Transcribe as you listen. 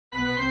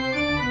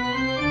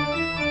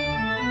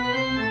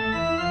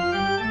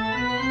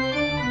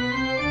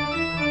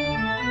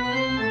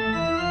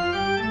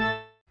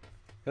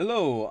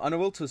Hello,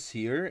 Anawiltus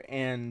here,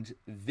 and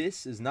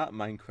this is not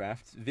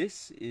Minecraft,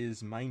 this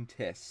is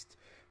Minetest,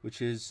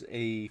 which is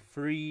a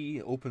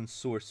free open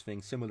source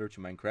thing similar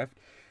to Minecraft.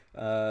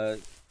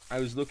 I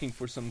was looking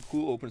for some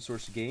cool open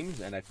source games,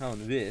 and I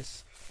found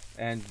this,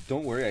 and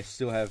don't worry, I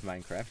still have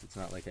Minecraft. It's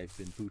not like I've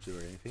been booted or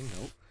anything,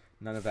 no,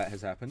 none of that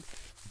has happened,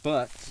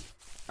 but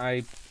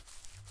I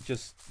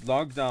just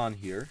logged on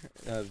here.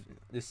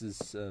 This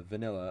is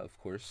vanilla, of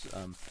course.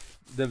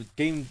 The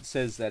game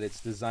says that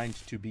it's designed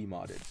to be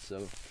modded,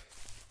 so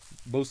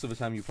most of the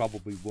time you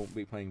probably won't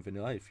be playing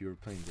vanilla if you're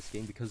playing this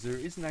game, because there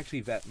isn't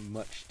actually that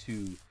much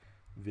to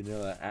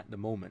vanilla at the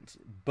moment.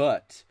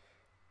 But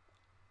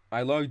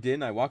I logged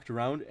in, I walked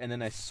around, and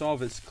then I saw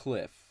this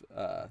cliff,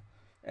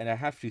 and I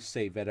have to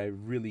say that I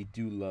really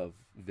do love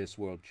this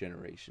world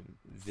generation.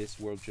 This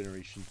world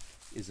generation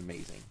is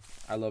amazing.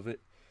 I love it.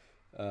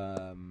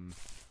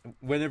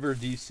 Whenever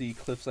do you see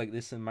cliffs like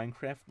this in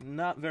Minecraft?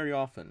 Not very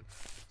often.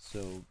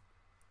 So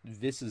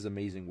this is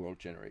amazing world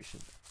generation.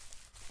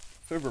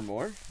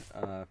 Furthermore,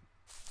 I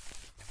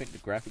think the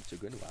graphics are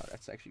good. Wow,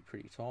 that's actually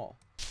pretty tall.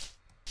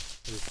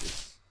 What is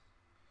this?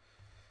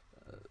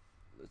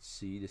 Let's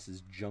see, this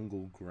is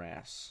jungle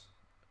grass.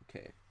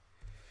 Okay.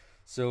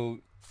 So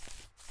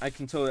I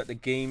can tell that the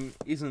game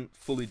isn't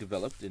fully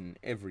developed in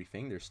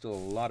everything. There's still a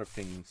lot of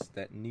things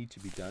that need to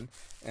be done.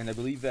 And I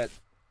believe that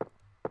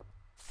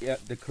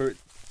at the current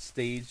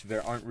stage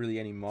there aren't really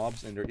any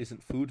mobs and there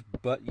isn't food,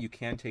 but you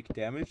can take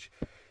damage.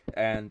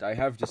 And I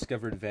have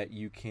discovered that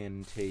you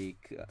can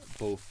take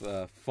both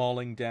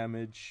falling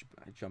damage,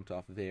 I jumped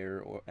off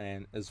there,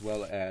 and as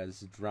well as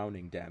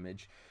drowning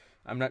damage.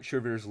 I'm not sure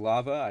if there's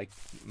lava. I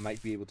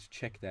might be able to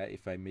check that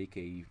if I make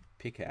a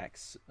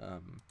pickaxe.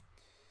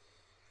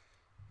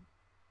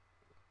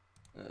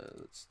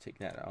 Let's take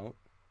that out.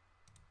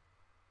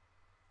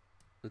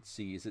 Let's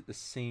see, is it the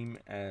same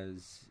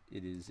as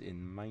it is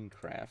in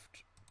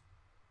Minecraft?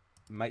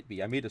 Might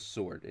be. I made a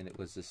sword and it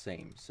was the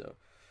same, so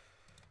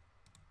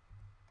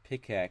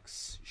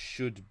pickaxe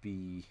should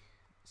be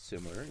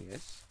similar,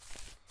 yes.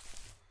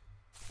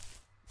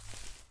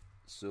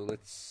 So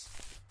let's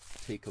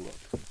take a look.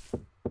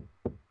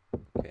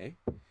 Okay.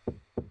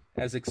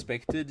 As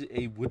expected,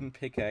 a wooden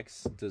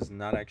pickaxe does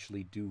not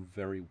actually do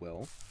very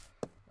well.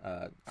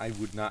 I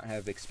would not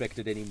have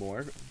expected any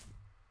more.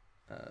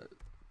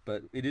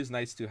 But it is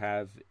nice to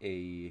have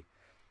a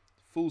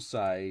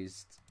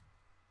full-sized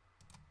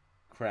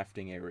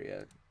crafting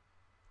area.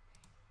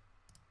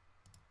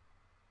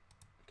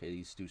 Okay,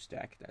 these do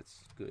stack. That's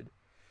good.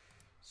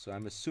 So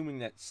I'm assuming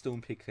that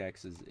stone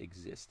pickaxes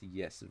exist.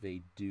 Yes,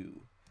 they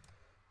do.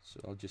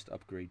 So I'll just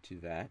upgrade to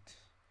that.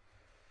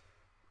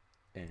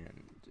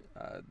 And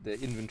the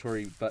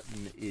inventory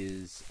button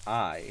is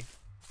I,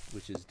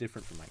 which is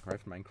different from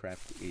Minecraft.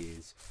 Minecraft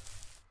is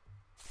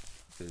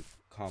the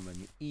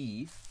common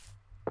E.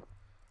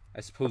 I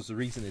suppose the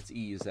reason it's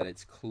E is that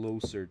it's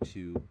closer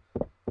to...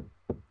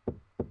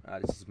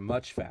 this is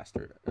much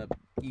faster.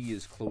 E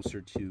is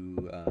closer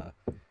to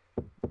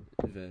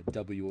the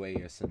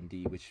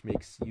WASD, which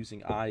makes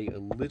using I a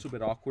little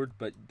bit awkward,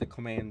 but the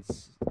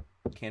commands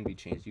can be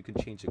changed. You can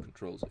change the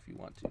controls if you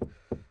want to,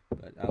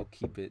 but I'll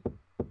keep it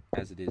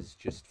as it is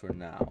just for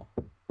now.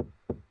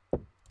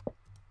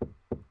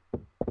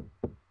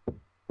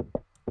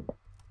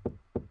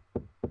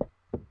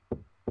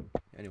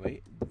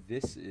 Anyway,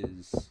 this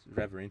is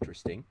rather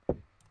interesting.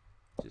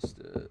 Just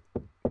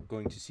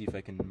going to see if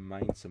I can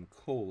mine some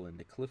coal in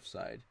the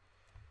cliffside.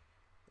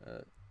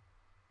 I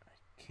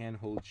can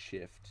hold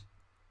shift.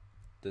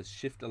 Does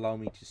shift allow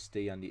me to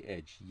stay on the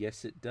edge?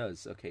 Yes, it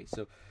does. Okay,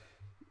 so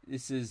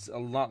this is a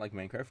lot like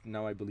Minecraft.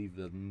 Now I believe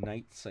the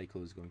night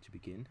cycle is going to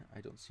begin.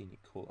 I don't see any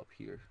coal up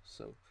here,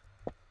 so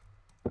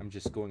I'm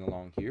just going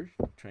along here,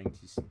 trying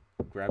to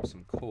grab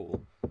some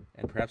coal.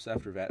 And perhaps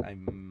after that I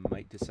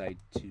might decide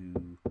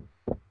to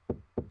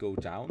go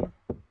down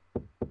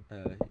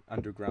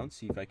underground,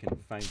 see if I can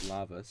find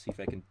lava, see if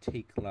I can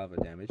take lava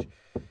damage.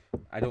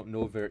 I don't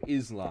know if there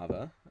is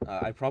lava.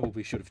 I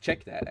probably should have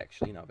checked that,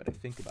 actually, now that I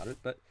think about it,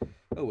 but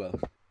oh well,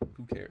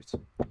 who cares.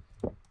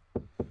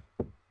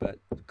 But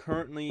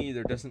currently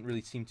there doesn't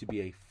really seem to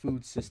be a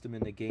food system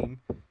in the game,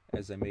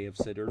 as I may have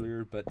said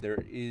earlier, but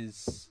there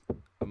is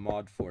a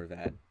mod for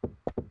that,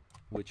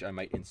 which I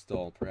might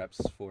install perhaps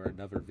for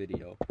another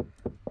video.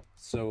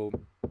 So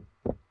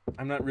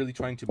I'm not really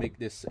trying to make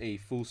this a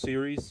full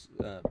series,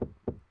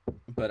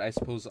 but I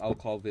suppose I'll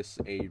call this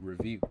a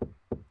review.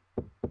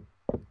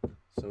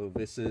 So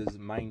this is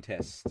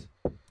Minetest,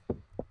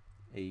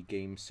 a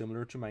game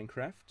similar to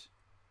Minecraft,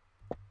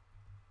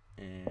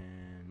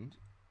 and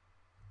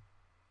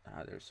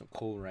there's some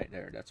coal right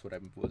there. That's what I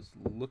was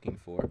looking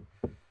for.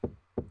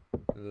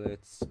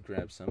 Let's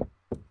grab some.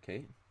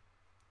 Okay.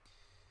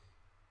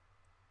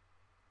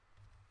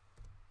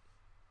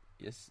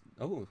 Yes.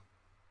 Oh,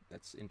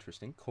 that's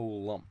interesting.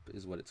 Coal lump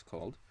is what it's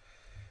called,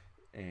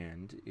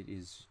 and it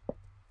is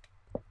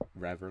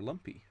rather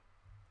lumpy.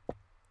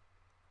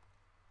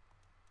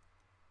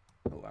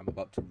 Oh, I'm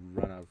about to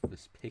run out of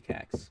this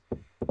pickaxe.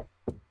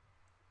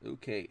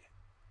 Okay.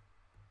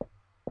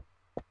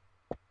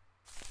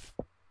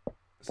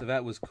 So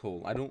that was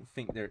cool. I don't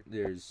think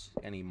there's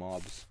any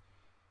mobs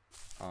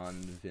on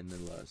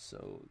vanilla,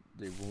 so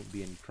there won't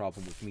be any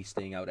problem with me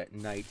staying out at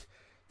night,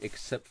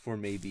 except for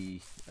maybe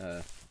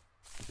the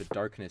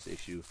darkness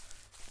issue.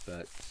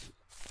 But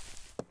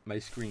my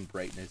screen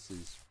brightness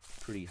is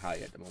pretty high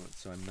at the moment,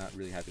 so I'm not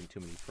really having too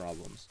many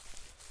problems.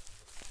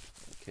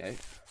 Okay.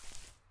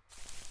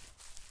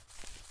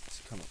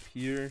 Let's come up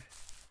here.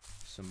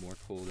 Some more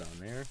coal down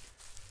there.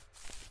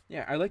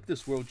 Yeah, I like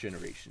this world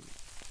generation.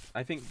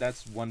 I think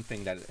that's one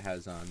thing that it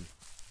has on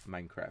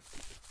Minecraft.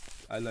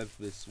 I love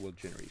this world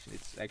generation.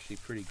 It's actually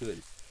pretty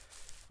good.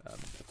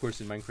 Of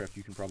course, in Minecraft,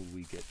 you can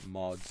probably get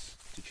mods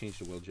to change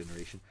the world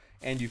generation,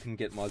 and you can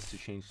get mods to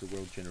change the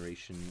world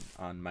generation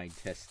on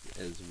Minetest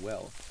as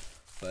well.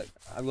 But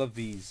I love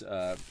these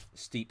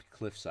steep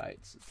cliff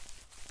sides.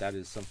 That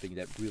is something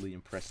that really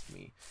impressed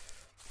me.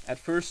 At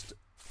first,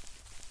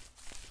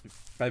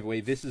 by the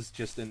way, this is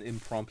just an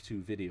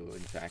impromptu video,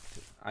 in fact.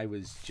 I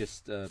was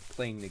just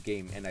playing the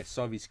game, and I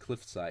saw these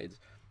cliff sides,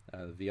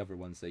 the other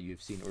ones that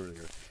you've seen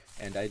earlier,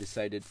 and I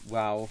decided,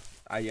 wow,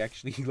 I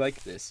actually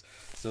like this,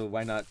 so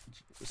why not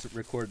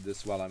record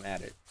this while I'm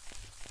at it?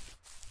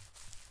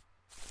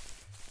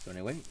 So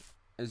anyway,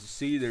 as you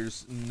see,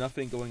 there's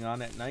nothing going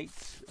on at night.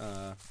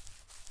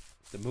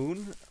 The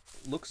moon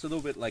looks a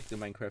little bit like the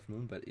Minecraft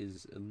moon, but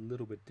is a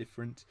little bit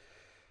different.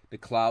 The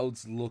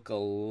clouds look a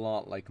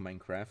lot like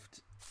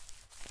Minecraft.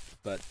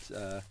 But,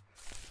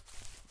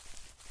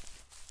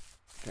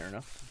 fair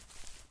enough.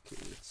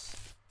 Okay, let's...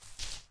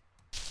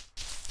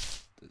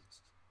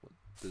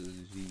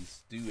 Does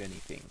these do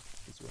anything,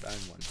 is what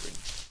I'm wondering.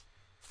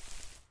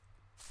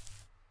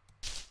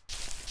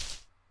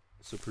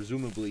 So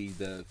presumably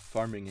the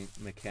farming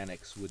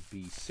mechanics would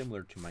be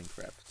similar to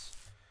Minecraft's.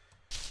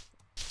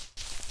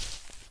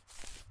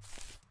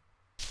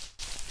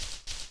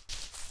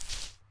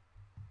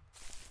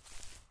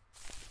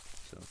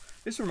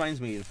 This reminds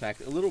me, in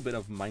fact, a little bit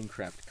of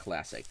Minecraft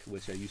Classic,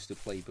 which I used to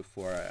play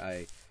before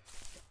I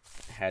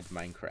had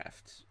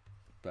Minecraft.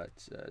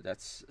 But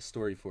that's a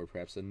story for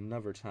perhaps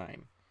another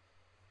time.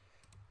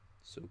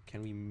 So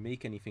can we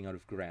make anything out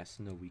of grass?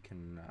 No, we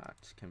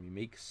cannot. Can we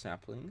make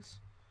saplings?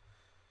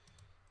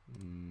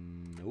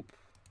 Nope.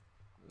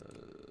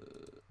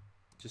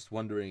 Just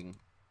wondering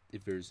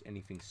if there's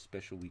anything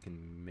special we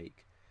can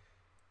make.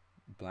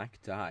 Black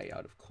dye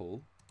out of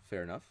coal.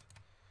 Fair enough.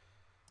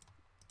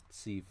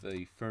 See if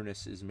the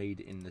furnace is made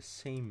in the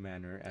same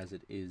manner as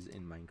it is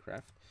in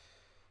Minecraft.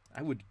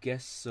 I would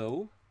guess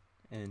so,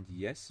 and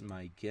yes,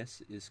 my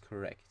guess is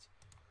correct.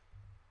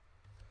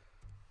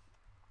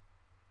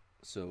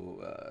 So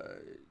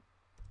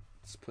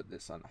let's put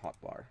this on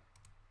hotbar.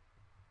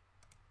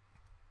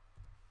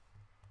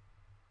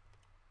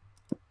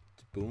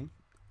 Boom.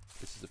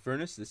 This is the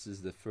furnace. This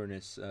is the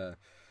furnace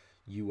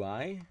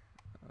UI.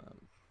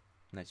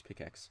 Nice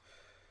pickaxe.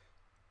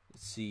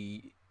 Let's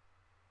see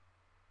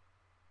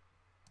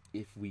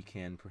if we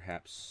can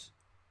perhaps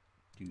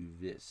do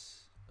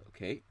this.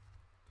 Okay.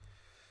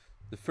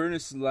 The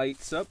furnace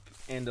lights up,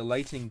 and the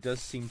lighting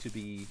does seem to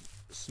be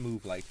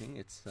smooth lighting.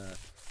 It's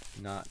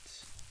not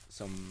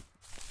some...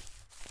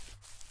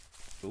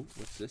 Oh,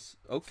 what's this?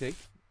 Okay.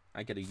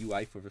 I get a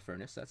UI for the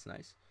furnace. That's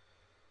nice.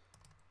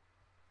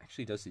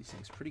 Actually does these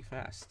things pretty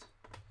fast.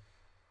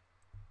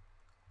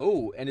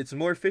 Oh, and it's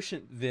more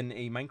efficient than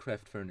a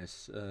Minecraft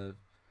furnace.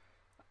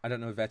 I don't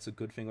know if that's a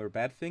good thing or a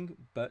bad thing,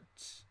 but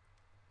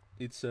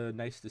it's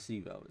nice to see,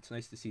 though. It's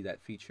nice to see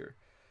that feature.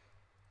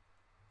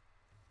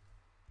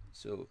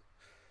 So,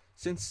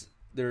 since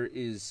there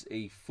is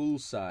a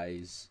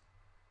full-size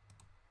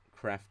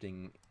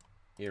crafting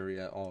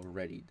area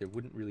already, there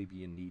wouldn't really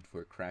be a need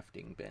for a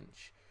crafting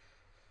bench.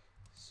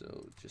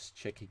 So, just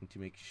checking to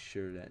make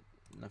sure that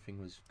nothing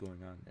was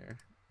going on there.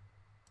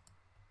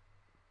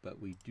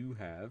 But we do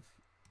have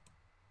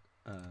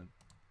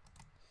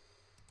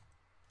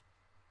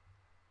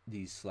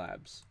these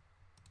slabs,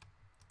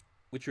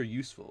 which are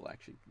useful,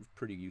 actually,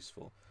 pretty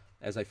useful.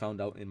 As I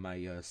found out in my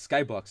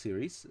Skybox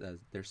series,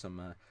 there's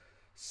some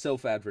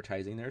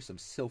self-advertising there, some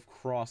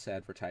self-cross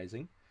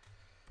advertising.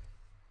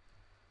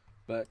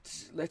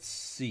 But let's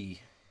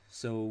see.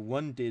 So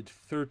one did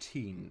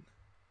 13.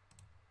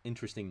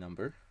 Interesting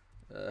number.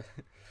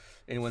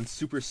 Anyone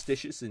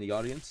superstitious in the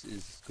audience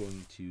is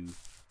going to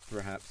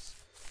perhaps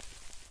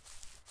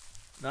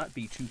not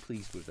be too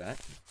pleased with that.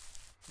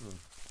 Oh,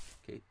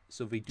 okay,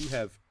 so they do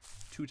have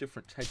two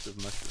different types of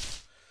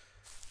mushrooms,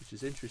 which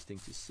is interesting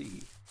to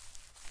see.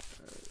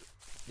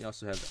 They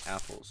also have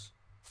apples.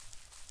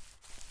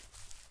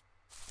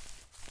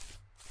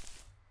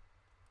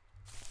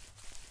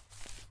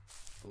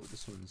 Oh,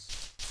 this one's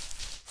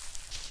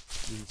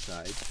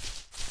inside.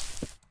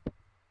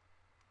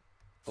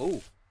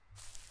 Oh,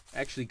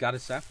 actually got a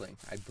sapling,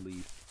 I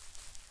believe.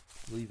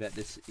 I believe that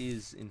this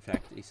is, in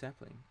fact, a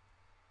sapling.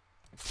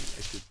 Actually,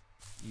 I should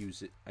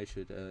use it. I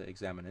should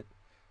examine it.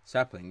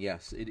 Sapling,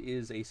 yes, it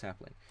is a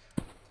sapling.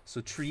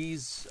 So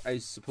trees, I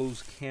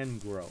suppose, can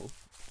grow,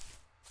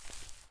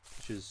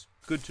 which is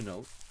good to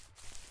know.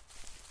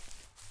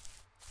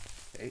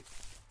 Okay.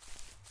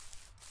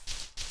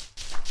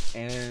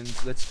 And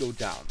let's go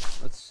down.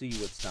 Let's see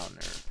what's down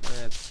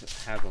there.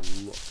 Let's have a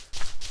look.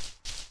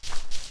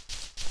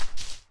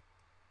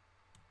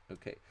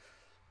 Okay.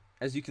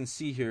 As you can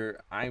see here,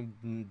 I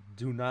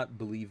do not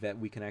believe that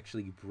we can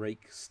actually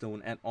break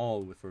stone at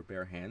all with our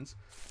bare hands,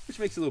 which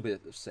makes a little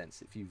bit of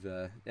sense. If you've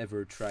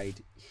ever tried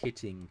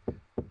hitting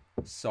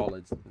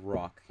solid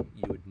rock,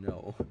 you would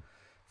know,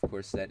 of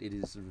course, that it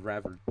is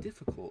rather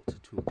difficult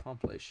to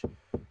accomplish.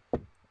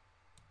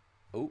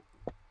 Oh,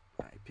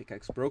 my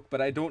pickaxe broke,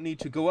 but I don't need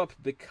to go up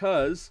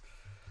because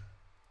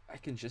I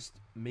can just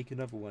make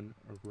another one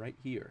right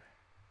here.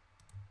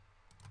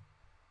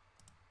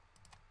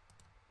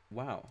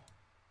 Wow.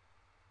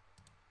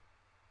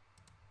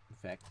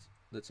 In fact,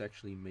 let's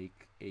actually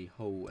make a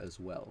hoe as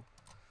well,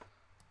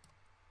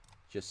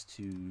 just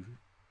to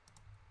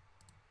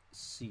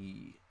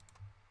see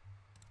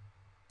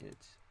it.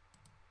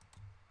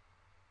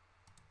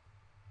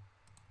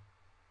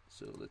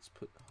 So let's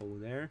put hoe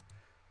there,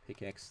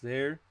 pickaxe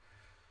there.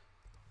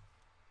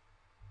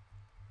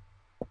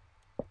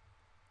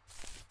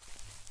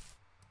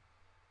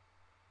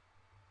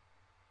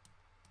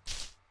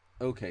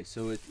 Okay,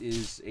 so it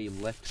is a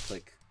left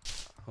click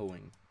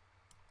hoeing.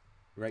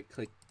 Right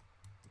click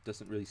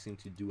doesn't really seem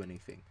to do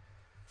anything,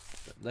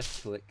 but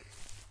left click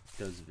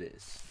does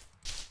this.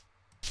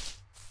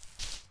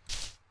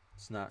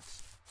 It's not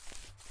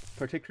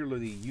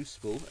particularly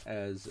useful,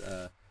 as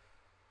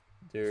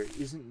there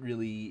isn't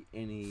really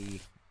any...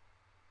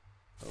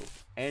 Oh,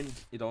 and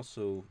it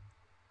also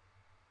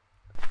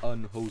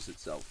unhoes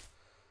itself.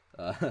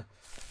 The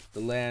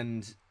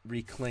land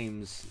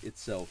reclaims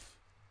itself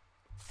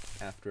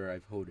after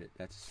I've hoed it.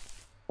 That's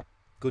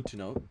good to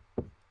know.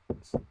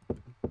 It's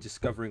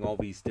discovering all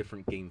these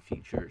different game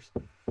features.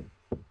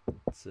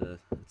 It's a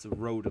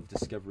road of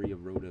discovery, a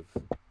road of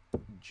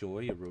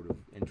joy, a road of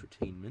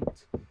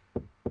entertainment.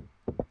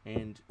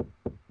 And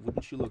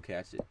wouldn't you look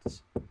at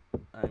it,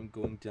 I'm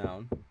going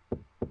down.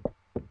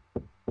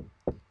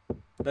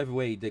 By the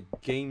way, the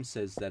game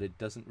says that it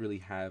doesn't really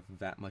have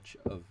that much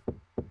of,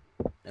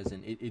 as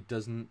in it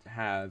doesn't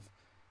have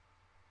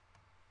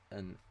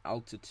an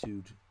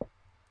altitude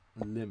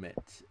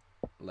limit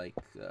like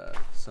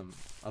some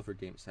other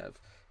games have,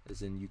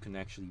 as in you can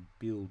actually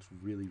build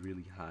really,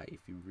 really high if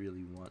you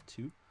really want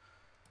to.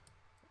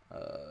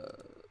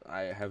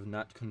 I have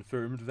not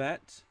confirmed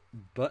that,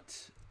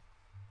 but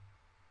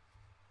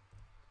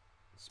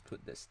let's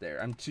put this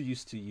there. I'm too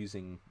used to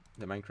using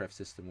the Minecraft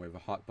system where the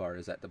hotbar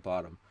is at the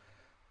bottom,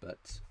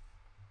 but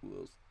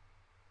we'll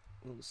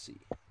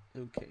see.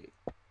 Okay,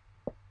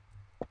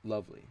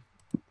 lovely.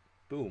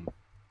 Boom.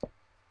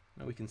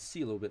 Now we can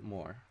see a little bit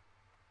more.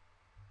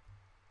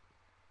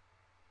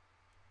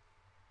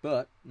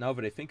 But now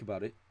that I think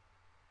about it,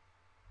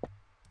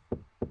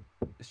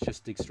 let's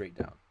just dig straight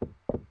down.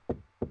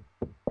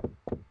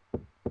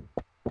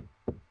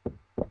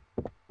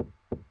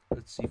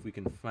 Let's see if we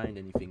can find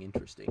anything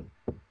interesting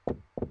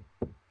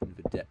in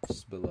the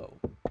depths below.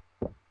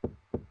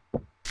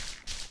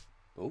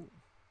 Oh.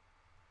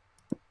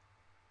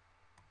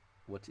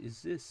 What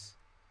is this?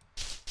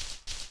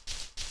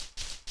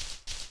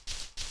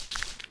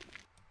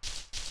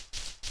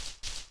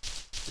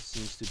 This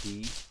seems to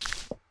be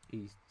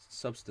a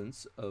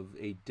substance of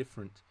a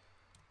different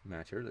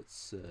matter.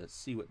 Let's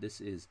see what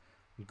this is.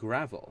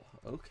 Gravel.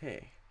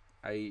 Okay.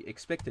 I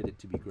expected it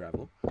to be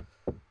gravel.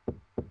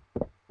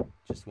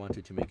 Just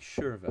wanted to make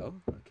sure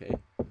though. Okay.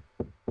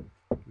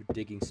 We're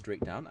digging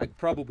straight down. I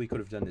probably could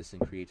have done this in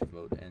creative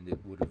mode and it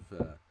would have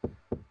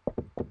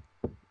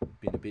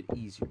been a bit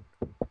easier.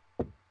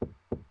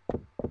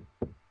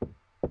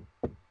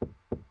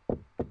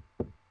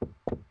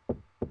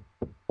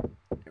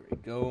 There we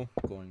go.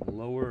 Going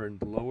lower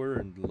and lower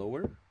and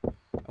lower.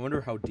 I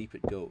wonder how deep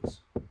it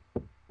goes.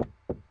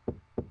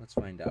 Let's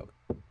find out.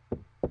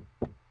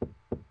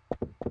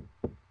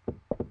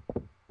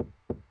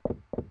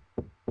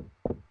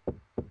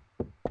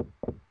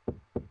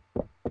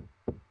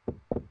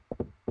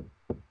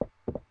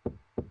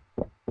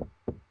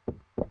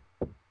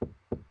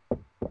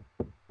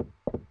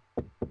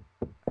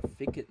 I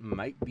think it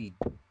might be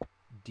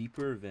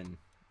deeper than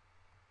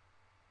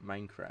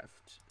Minecraft.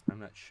 I'm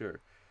not sure.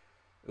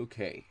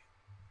 Okay.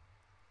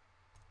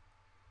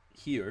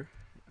 Here,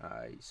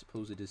 I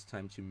suppose it is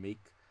time to make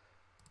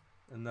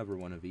another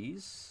one of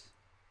these.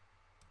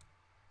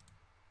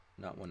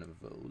 Not one of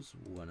those,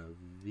 one of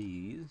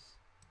these.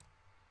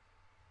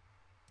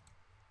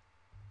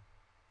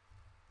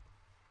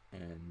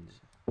 And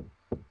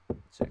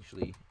let's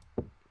actually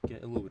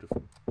get a little bit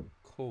of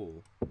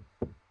coal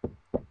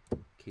in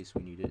case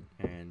we need it.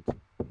 And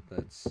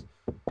let's...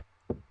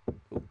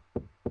 Oh,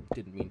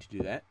 didn't mean to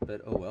do that,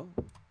 but oh well.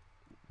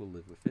 We'll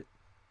live with it.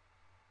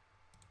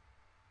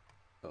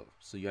 Oh,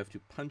 so you have to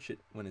punch it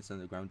when it's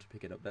underground to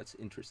pick it up. That's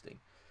interesting.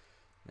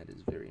 That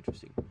is very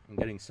interesting. I'm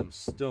getting some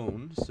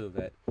stone so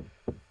that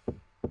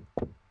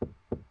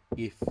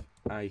if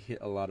I hit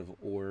a lot of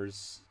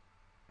ores,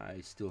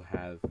 I still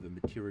have the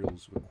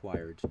materials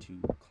required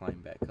to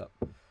climb back up.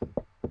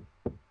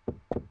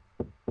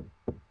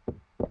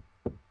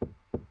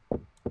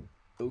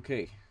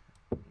 Okay,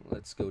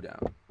 let's go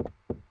down.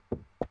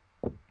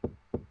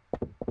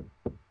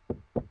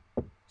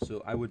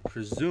 So I would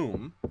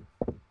presume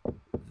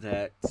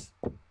that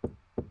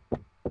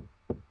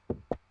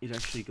it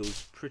actually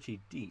goes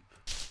pretty deep.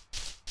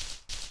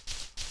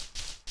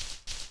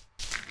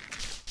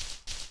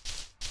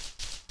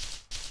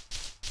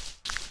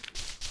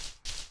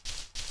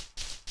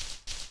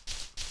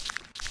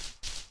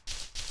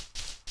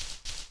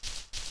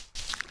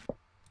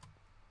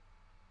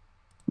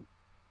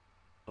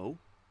 Oh.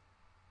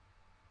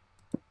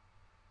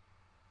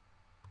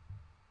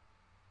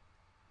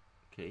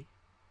 Okay.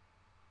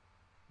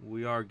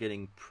 We are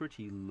getting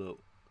pretty low.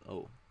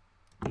 Oh,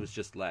 it was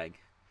just lag.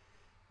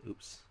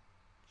 Oops.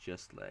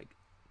 Just lag.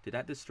 Did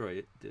that destroy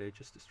it? Did I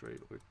just destroy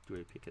it, or do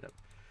I pick it up?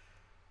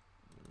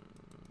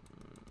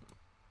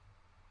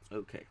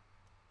 Okay.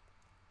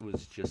 It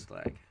was just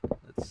lag.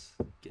 Let's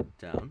get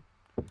down.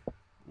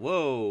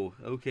 Whoa!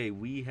 Okay,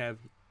 we have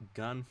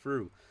gone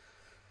through.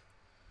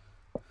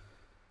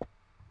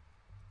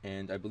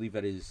 And I believe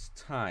that is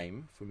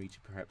time for me to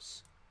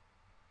perhaps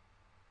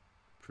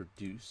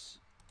produce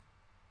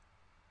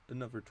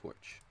another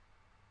torch.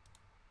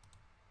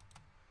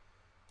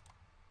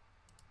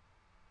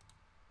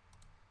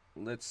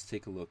 Let's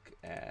take a look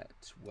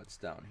at what's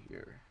down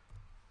here.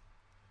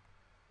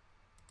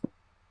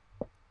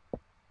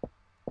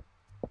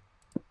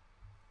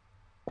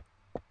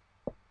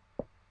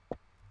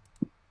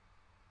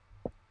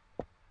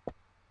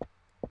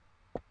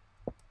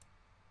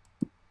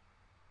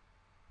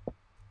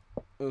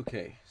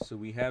 Okay, so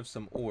we have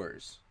some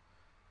ores.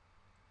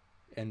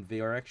 And they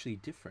are actually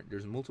different.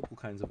 There's multiple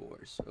kinds of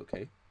ores,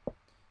 okay?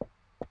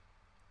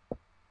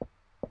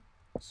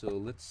 So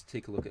let's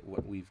take a look at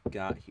what we've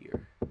got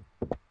here.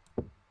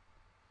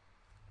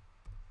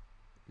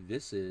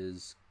 This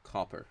is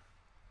copper.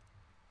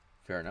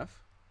 Fair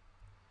enough.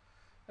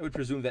 I would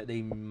presume that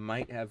they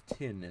might have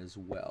tin as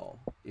well,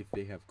 if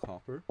they have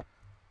copper.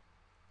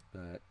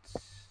 But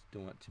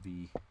don't want to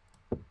be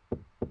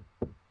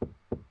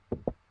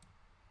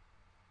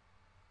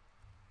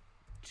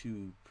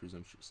too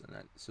presumptuous on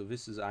that. So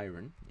this is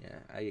iron. Yeah,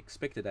 I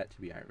expected that to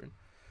be iron.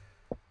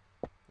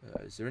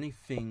 Is there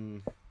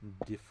anything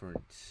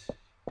different?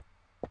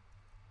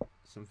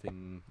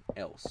 Something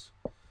else?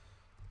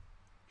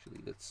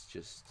 Actually, let's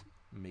just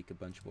make a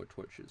bunch more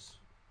torches.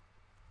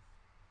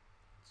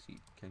 Let's see,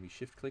 can we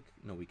shift click?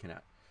 No, we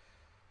cannot.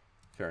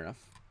 Fair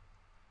enough.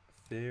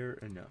 Fair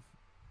enough.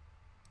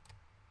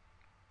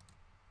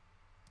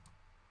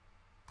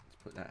 Let's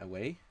put that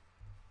away.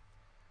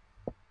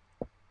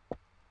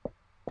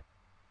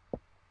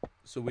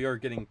 So we are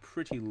getting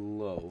pretty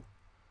low,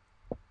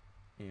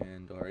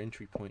 and our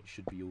entry point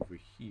should be over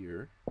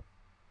here.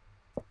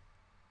 In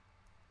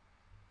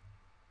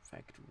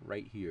fact,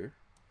 right here.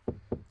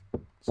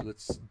 So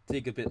let's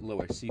dig a bit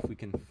lower, see if we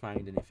can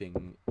find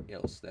anything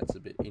else that's a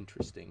bit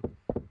interesting.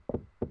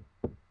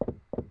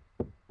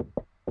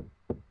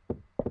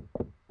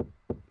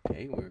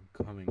 Okay, we're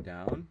coming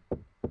down.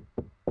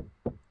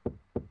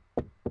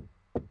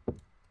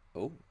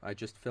 Oh, I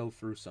just fell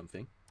through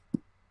something.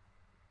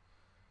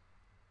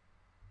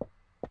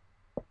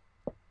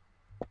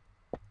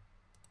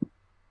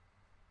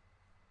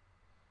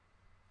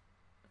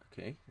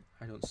 Okay,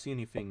 I don't see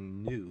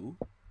anything new.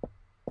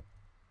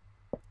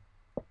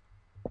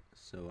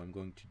 So I'm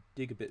going to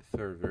dig a bit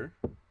further.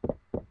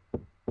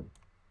 In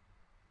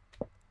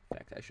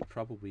fact, I should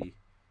probably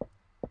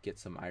get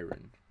some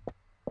iron.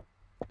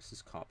 This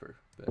is copper,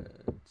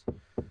 but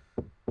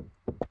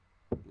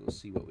we'll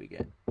see what we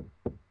get.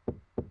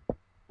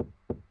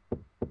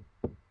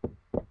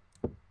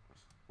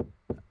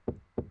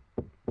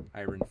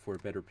 Iron for a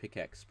better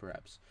pickaxe,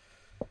 perhaps.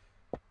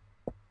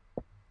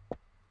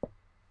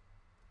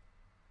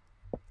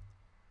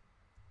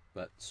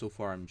 But so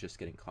far I'm just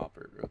getting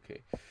copper.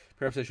 Okay.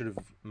 Perhaps I should have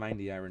mined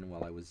the iron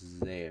while I was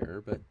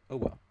there, but oh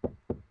well.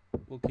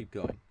 We'll keep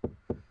going.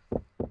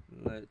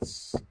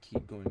 Let's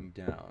keep going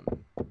down.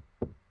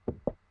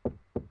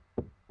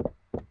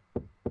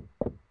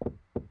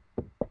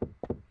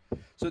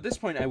 So at this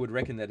point I would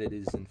reckon that it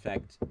is in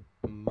fact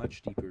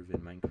much deeper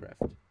than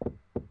Minecraft.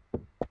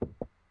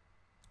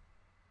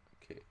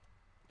 Okay.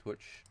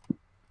 Torch.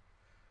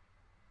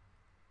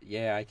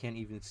 Yeah, I can't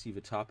even see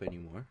the top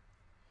anymore.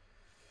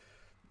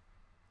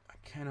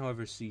 Can,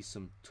 however, see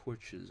some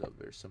torches up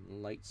there, some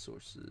light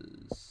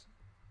sources.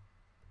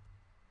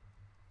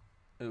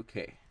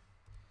 Okay.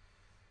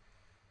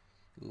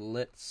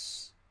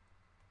 Let's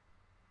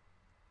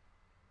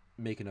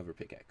make another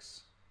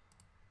pickaxe.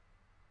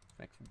 In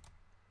fact,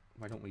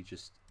 why don't we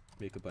just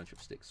make a bunch of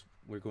sticks?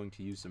 We're going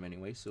to use them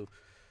anyway, so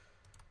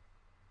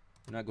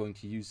we're not going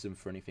to use them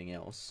for anything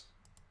else.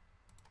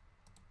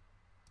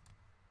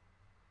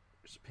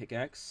 There's a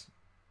pickaxe.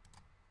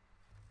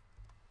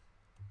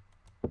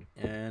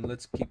 And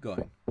let's keep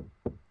going.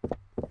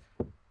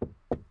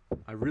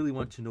 I really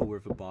want to know where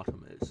the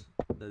bottom is.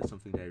 That is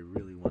something that I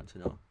really want to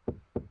know.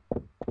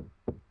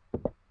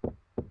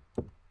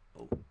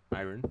 Oh,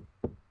 iron.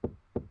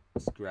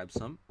 Let's grab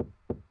some.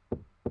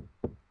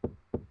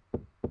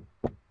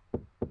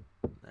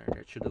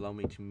 There should allow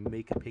me to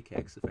make a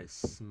pickaxe if I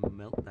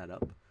smelt that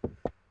up.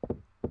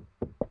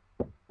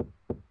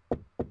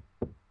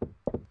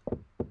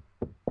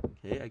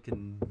 Okay, I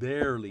can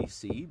barely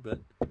see, but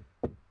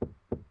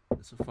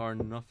so far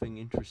nothing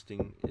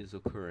interesting is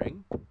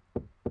occurring.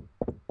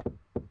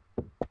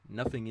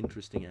 Nothing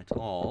interesting at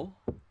all,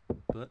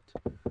 but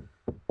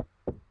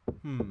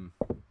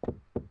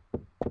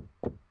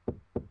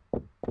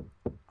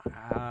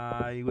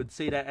I would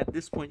say that at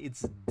this point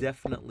it's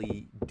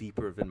definitely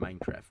deeper than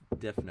Minecraft.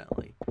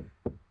 Definitely.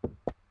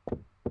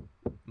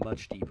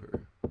 Much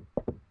deeper.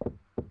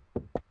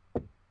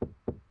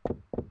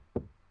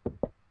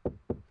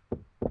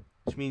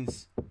 Which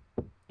means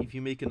if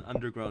you make an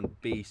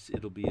underground base,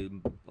 it'll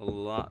be a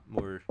lot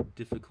more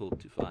difficult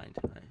to find.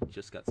 I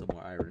just got some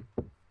more iron.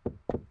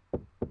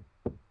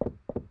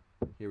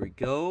 Here we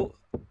go.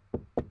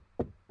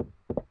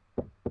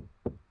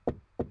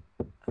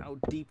 How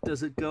deep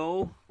does it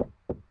go?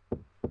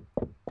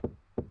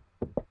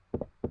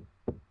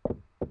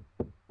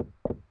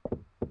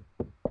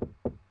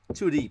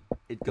 Too deep.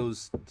 It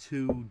goes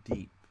too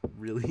deep.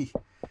 Really.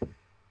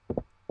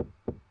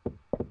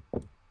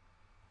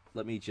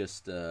 Let me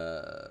just,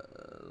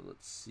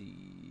 let's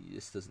see.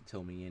 This doesn't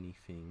tell me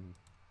anything.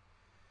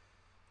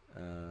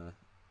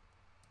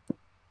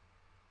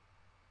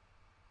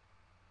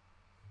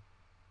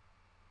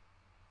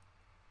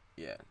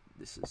 Yeah,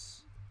 this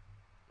is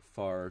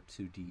far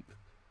too deep.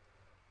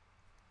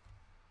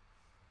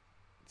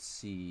 Let's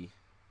see.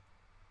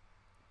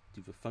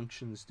 Do the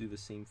functions do the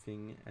same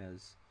thing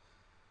as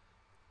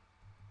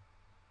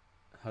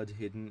HUD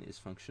hidden is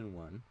function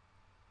 1.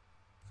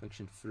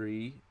 Function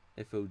 3,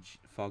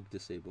 fog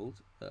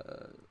disabled.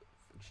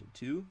 Function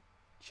 2,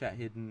 chat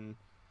hidden.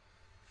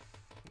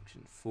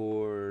 Function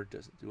 4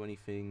 doesn't do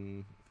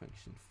anything.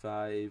 Function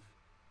 5,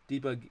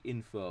 debug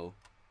info.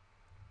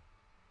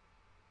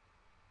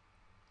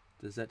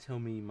 Does that tell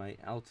me my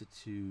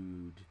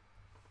altitude?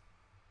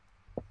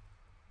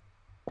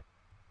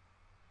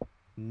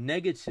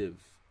 Negative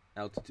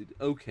altitude.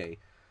 Okay.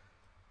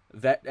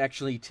 That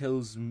actually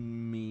tells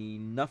me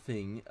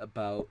nothing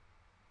about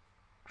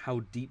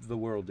how deep the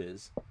world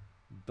is,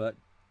 but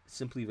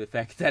simply the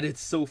fact that it's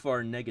so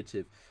far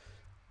negative.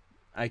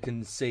 I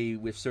can say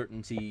with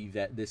certainty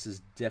that this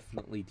is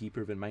definitely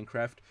deeper than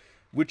Minecraft,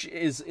 which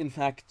is in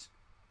fact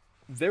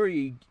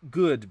very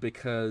good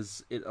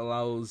because it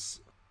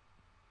allows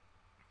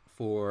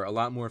for a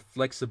lot more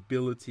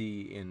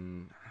flexibility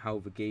in how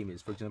the game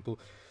is. For example,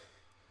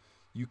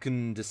 you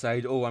can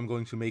decide, oh, I'm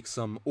going to make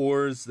some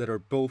ores that are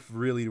both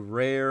really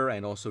rare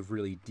and also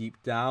really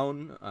deep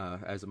down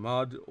as a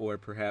mod, or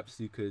perhaps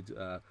you could,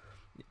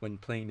 when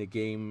playing the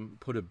game,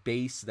 put a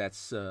base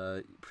that's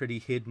pretty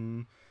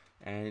hidden,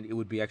 and it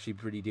would be actually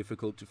pretty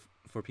difficult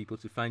for people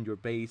to find your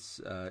base,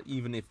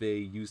 even if they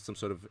use some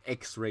sort of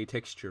X-ray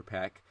texture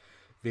pack.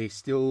 They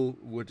still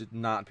would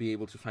not be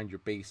able to find your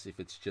base if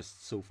it's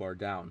just so far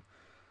down.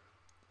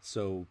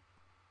 So,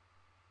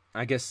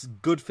 I guess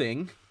good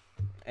thing.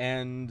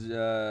 And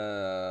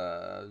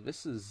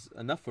this is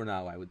enough for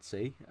now, I would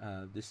say.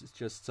 This is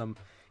just some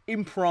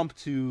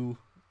impromptu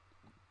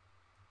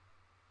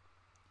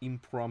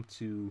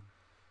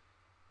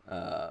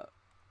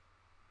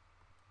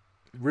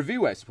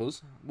review, I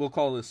suppose. We'll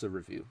call this a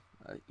review,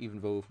 even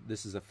though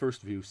this is a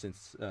first view,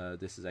 since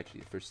this is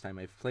actually the first time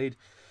I've played.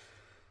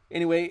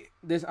 Anyway,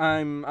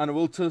 I'm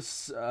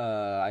Anawiltus.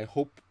 I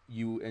hope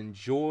you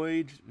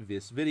enjoyed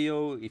this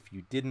video. If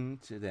you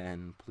didn't,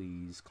 then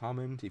please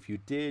comment. If you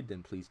did,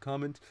 then please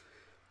comment.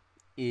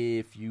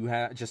 If you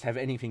just have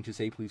anything to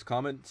say, please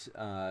comment.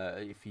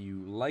 If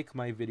you like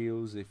my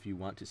videos, if you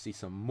want to see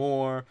some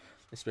more,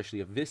 especially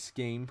of this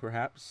game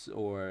perhaps,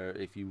 or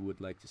if you would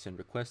like to send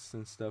requests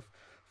and stuff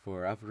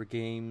for other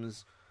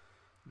games,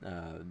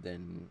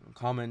 then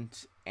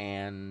comment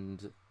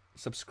and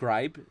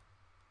subscribe.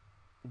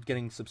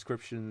 Getting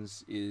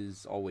subscriptions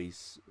is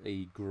always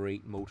a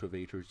great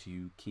motivator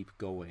to keep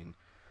going.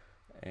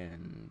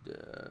 And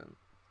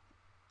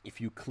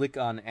if you click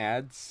on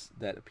ads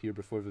that appear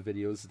before the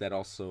videos, that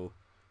also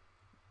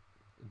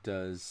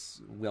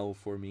does well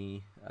for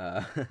me.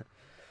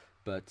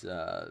 But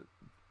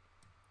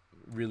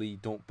really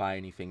don't buy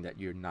anything that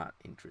you're not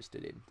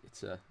interested in.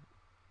 It's a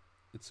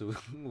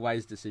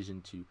wise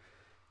decision to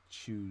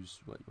choose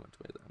what you want to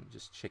buy. I'm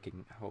just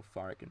checking how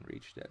far I can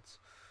reach. That's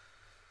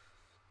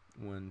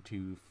 1,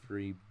 2,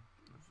 3.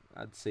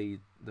 I'd say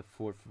the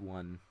fourth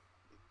one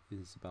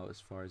is about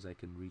as far as I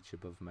can reach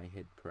above my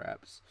head,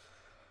 perhaps.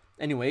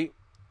 Anyway,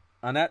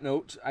 on that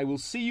note, I will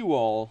see you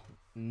all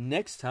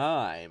next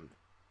time.